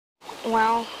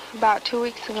Well, about 2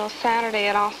 weeks ago Saturday,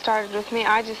 it all started with me.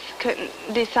 I just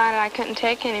decided I couldn't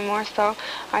take anymore, so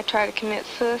I tried to commit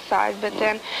suicide. But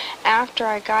then after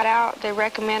I got out, they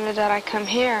recommended that I come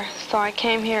here. So I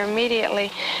came here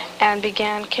immediately and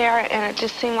began care, and it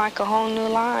just seemed like a whole new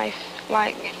life.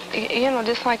 Like, you know,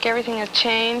 just like everything has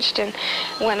changed. And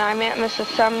when I met Mrs.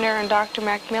 Sumner and Dr.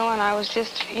 Macmillan, I was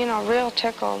just, you know, real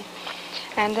tickled.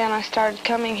 And then I started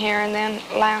coming here, and then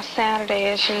last Saturday,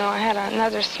 as you know, I had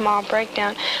another small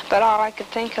breakdown. But all I could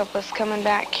think of was coming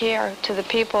back here to the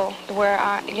people where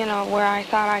I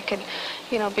thought I could,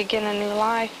 you know, begin a new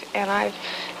life. And I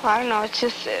don't know, it's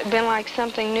just been like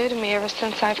something new to me ever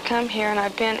since I've come here, and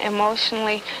I've been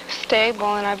emotionally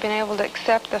stable, and I've been able to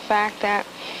accept the fact that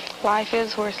life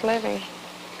is worth living.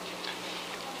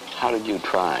 How did you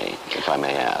try, if I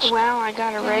may ask? Well, I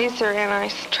got a razor, and I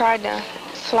tried to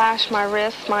slash my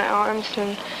wrists, my arms,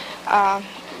 and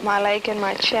my leg and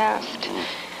my chest.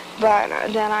 But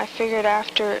then I figured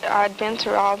after I'd been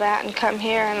through all that and come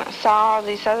here and saw all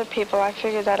these other people, I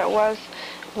figured that it was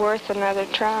worth another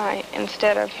try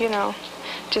instead of, you know,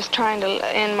 just trying to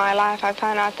end my life. I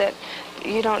found out that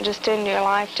you don't just end your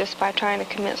life just by trying to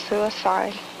commit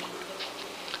suicide.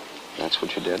 That's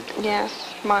what you did? Yes,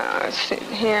 my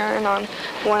here and on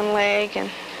one leg and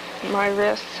my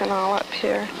wrists and all up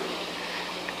here.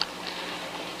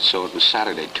 So it was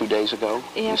Saturday, 2 days ago?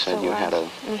 Yes, you said you had a...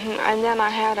 And then I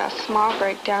had a small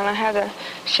breakdown. I had the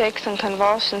shakes and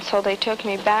convulsions, so they took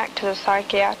me back to the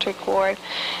psychiatric ward.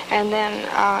 And then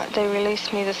they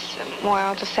released me this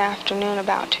afternoon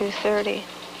about 2:30.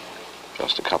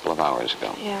 Just a couple of hours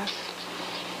ago? Yes.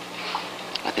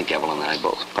 I think Evelyn and I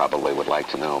both probably would like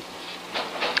to know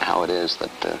how it is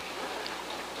that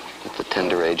at the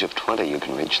tender age of 20 you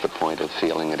can reach the point of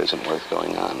feeling it isn't worth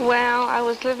going on. Well, I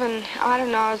was living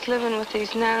with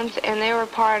these nuns, and they were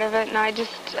part of it, and I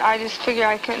just figured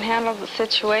I couldn't handle the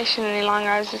situation any longer.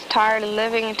 I was just tired of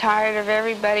living and tired of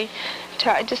everybody,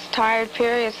 just tired,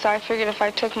 period. So I figured if I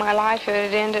took my life, it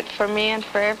would end it for me and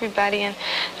for everybody, and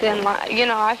then, you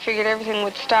know, I figured everything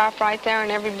would stop right there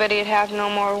and everybody would have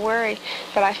no more worry.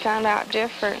 But I found out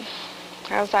different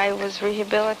as I was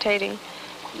rehabilitating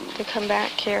to come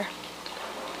back here.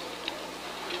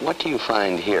 What do you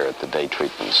find here at the Day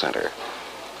Treatment Center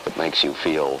that makes you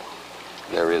feel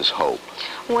there is hope?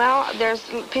 Well, there's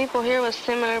people here with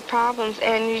similar problems,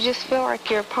 and you just feel like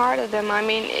you're part of them. I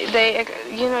mean,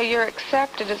 you're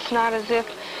accepted. It's not as if,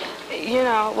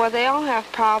 they all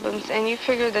have problems, and you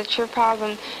figure that your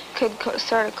problem could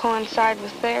sort of coincide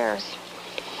with theirs.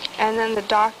 And then the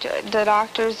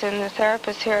doctors and the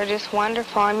therapists here are just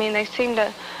wonderful. I mean, they seem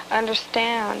to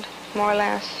understand more or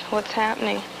less what's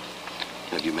happening.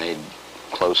 Have you made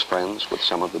close friends with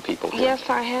some of the people here? Yes,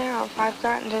 I have. I've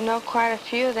gotten to know quite a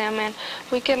few of them, and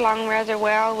we get along rather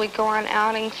well. We go on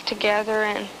outings together,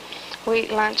 and we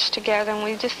eat lunch together, and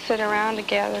we just sit around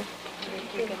together.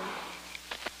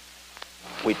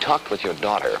 We talked with your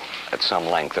daughter at some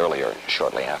length earlier,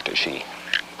 shortly after she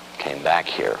came back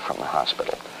here from the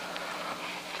hospital.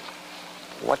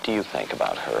 What do you think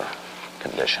about her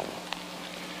condition?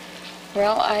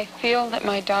 Well, I feel that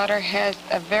my daughter has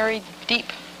a very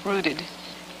deep-rooted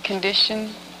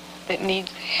condition that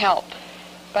needs help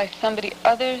by somebody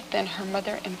other than her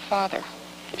mother and father.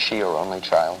 Is she your only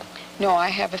child? No, I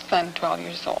have a son, 12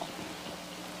 years old.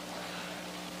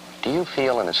 Do you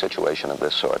feel in a situation of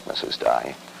this sort, Mrs.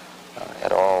 Dye,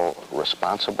 at all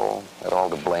responsible, at all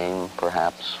to blame,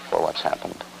 perhaps, for what's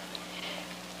happened?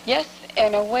 Yes,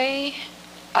 in a way,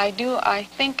 I do. I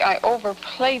think I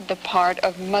overplayed the part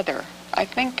of mother. I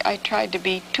think I tried to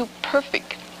be too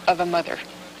perfect of a mother.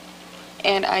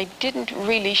 And I didn't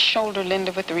really shoulder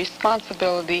Linda with the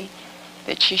responsibility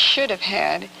that she should have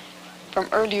had from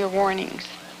earlier warnings,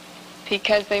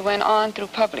 because they went on through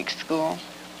public school,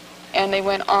 and they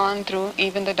went on through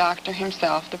even the doctor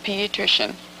himself, the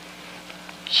pediatrician.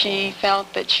 She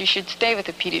felt that she should stay with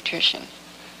the pediatrician.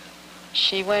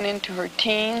 She went into her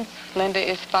teens. Linda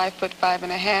is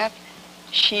 5'5½".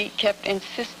 She kept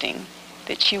insisting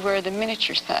that she wear the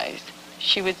miniature size.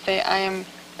 She would say, I am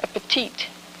a petite.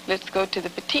 Let's go to the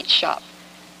petite shop.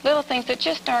 Little things that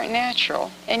just aren't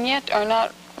natural, and yet are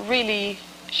not really,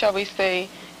 shall we say,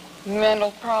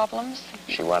 mental problems.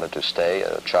 She wanted to stay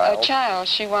a child? A child.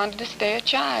 She wanted to stay a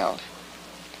child.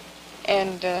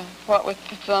 And what with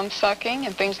the thumb sucking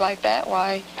and things like that,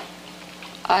 why,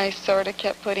 I sort of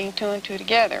kept putting two and two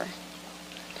together.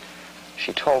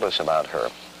 She told us about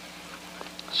her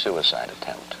suicide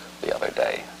attempt the other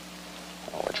day,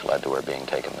 which led to her being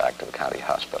taken back to the county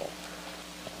hospital.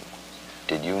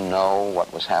 Did you know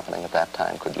what was happening at that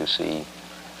time? Could you see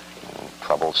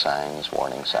trouble signs,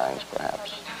 warning signs,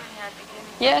 perhaps?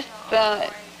 Yes,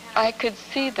 I could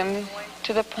see them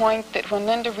to the point that when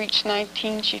Linda reached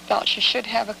 19, she felt she should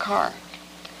have a car.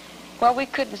 Well, we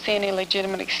couldn't see any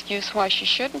legitimate excuse why she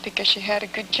shouldn't because she had a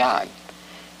good job.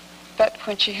 But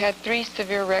when she had 3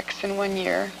 severe wrecks in 1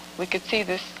 year, we could see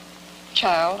this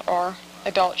child or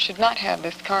adult should not have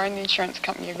this car, and the insurance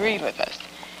company agreed with us.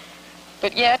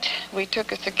 But yet, we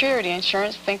took a security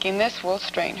insurance thinking this will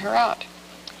straighten her out.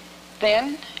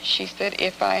 Then she said,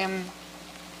 if I am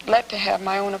let to have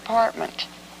my own apartment,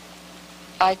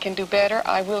 I can do better,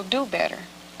 I will do better.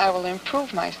 I will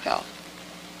improve myself.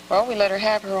 Well, we let her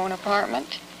have her own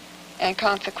apartment, and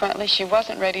consequently, she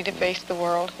wasn't ready to face the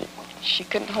world. She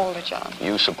couldn't hold a job.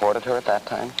 You supported her at that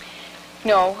time?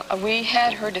 No, we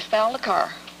had her to sell the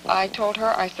car. I told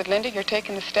her, I said, Linda, you're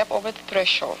taking the step over the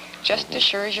threshold, just as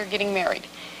sure as you're getting married.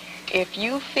 If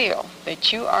you feel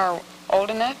that you are old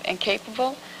enough and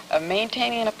capable of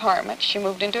maintaining an apartment, she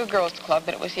moved into a girls' club,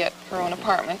 but it was yet her own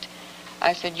apartment.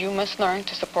 I said, you must learn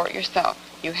to support yourself.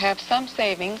 You have some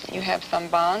savings, you have some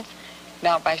bonds.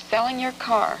 Now, by selling your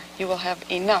car, you will have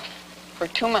enough for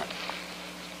 2 months.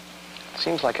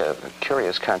 Seems like a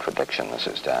curious contradiction,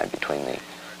 Mrs. Dye, between the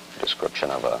description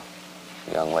of a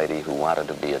young lady who wanted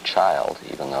to be a child,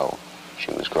 even though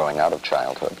she was growing out of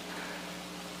childhood,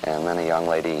 and then a young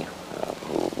lady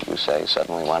who you say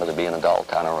suddenly wanted to be an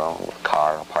adult on her own, with a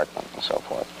car, apartment, and so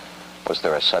forth. Was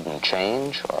there a sudden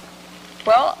change, or?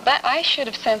 Well, that I should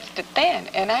have sensed it then,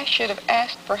 and I should have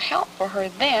asked for help for her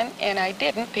then, and I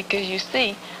didn't, because you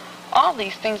see, all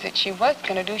these things that she was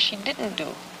going to do, she didn't do.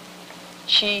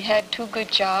 She had 2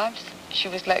 good jobs. She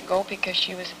was let go because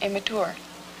she was immature.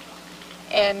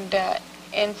 And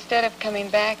instead of coming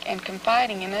back and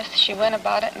confiding in us, she went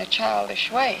about it in a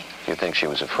childish way. You think she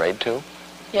was afraid to?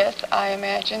 Yes, I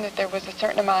imagine that there was a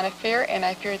certain amount of fear, and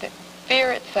I fear that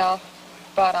fear itself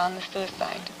brought on the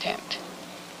suicide attempt.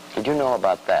 Did you know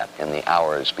about that in the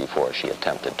hours before she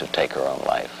attempted to take her own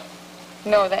life?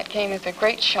 No, that came as a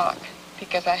great shock,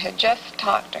 because I had just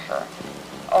talked to her,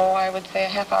 I would say a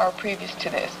half hour previous to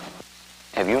this.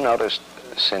 Have you noticed,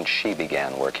 since she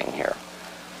began working here,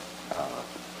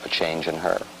 a change in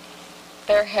her?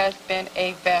 There has been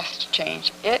a vast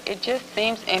change. It just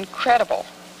seems incredible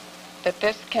that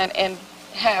this can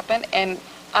happen, and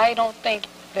I don't think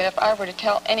that if I were to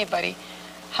tell anybody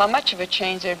how much of a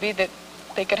change there'd be, that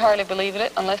they could hardly believe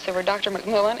it unless there were Dr.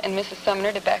 McMillan and Mrs.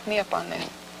 Sumner to back me up on this.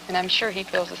 And I'm sure he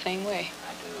feels the same way.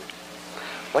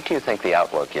 What do you think the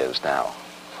outlook is now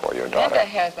for your daughter? Linda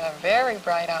has a very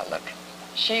bright outlook.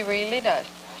 She really does.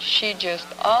 She just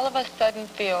all of a sudden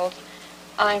feels,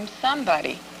 I'm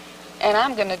somebody, and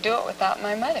I'm going to do it without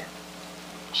my mother.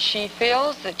 She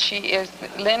feels that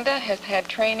Linda has had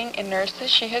training in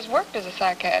nurses. She has worked as a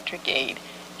psychiatric aide.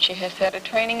 She has had a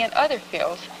training in other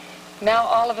fields. Now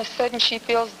all of a sudden she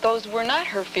feels those were not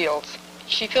her fields.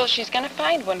 She feels she's going to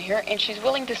find one here, and she's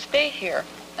willing to stay here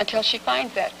until she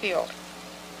finds that field.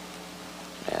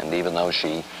 And even though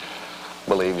she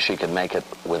believes she can make it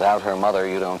without her mother,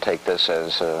 you don't take this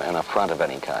as an affront of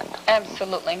any kind?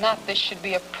 Absolutely not. This should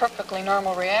be a perfectly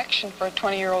normal reaction for a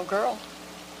 20-year-old girl.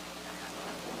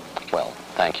 Well,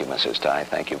 thank you, Mrs. Dye.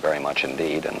 Thank you very much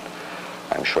indeed. And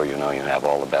I'm sure you know you have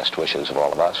all the best wishes of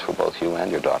all of us for both you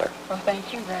and your daughter. Well,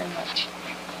 thank you very much.